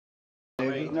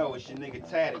know it's your nigga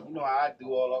Tatted. You know how I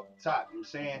do all off the top. You know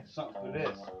what I'm saying? Something for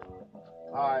this.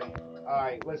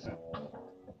 Alright, listen.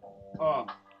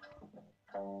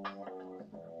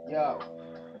 Yo.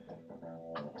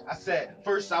 I said,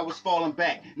 first I was falling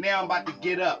back. Now I'm about to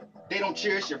get up. They don't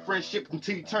cherish your friendship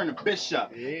until you turn a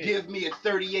bishop. Yeah. Give me a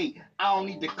 38. I don't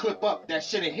need to clip up. That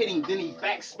shit hit him, then he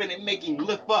backspin and make him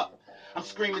lift up. I'm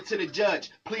screaming to the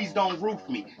judge, please don't roof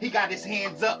me. He got his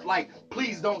hands up like,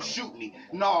 please don't shoot me.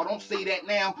 No, don't say that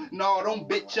now. No, don't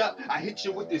bitch up. I hit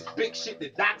you with this big shit the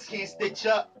docs can't stitch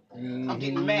up. I'm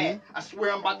getting mad. I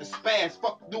swear I'm about to spaz.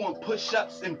 Fuck doing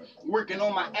push-ups and working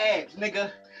on my abs,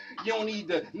 nigga. You don't need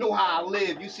to know how I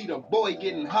live. You see the boy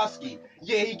getting husky.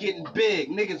 Yeah, he getting big.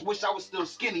 Niggas wish I was still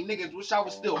skinny. Niggas wish I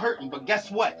was still hurting. But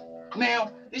guess what?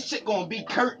 Now, this shit gonna be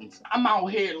curtains. I'm out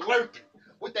here lurking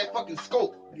with that fucking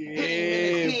scope. Yeah, hitting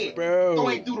him in his head. bro.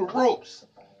 Going through the ropes.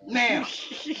 Now,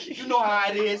 you know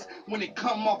how it is when it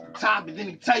come off the top and then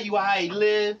he tell you how he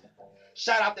live.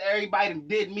 Shout out to everybody that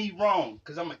did me wrong,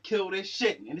 cause I'ma kill this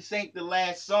shit, and this ain't the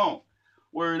last song.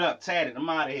 Word up, Tatted, I'm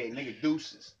out of here, nigga,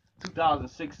 deuces.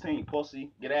 2016,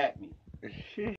 pussy, get at me.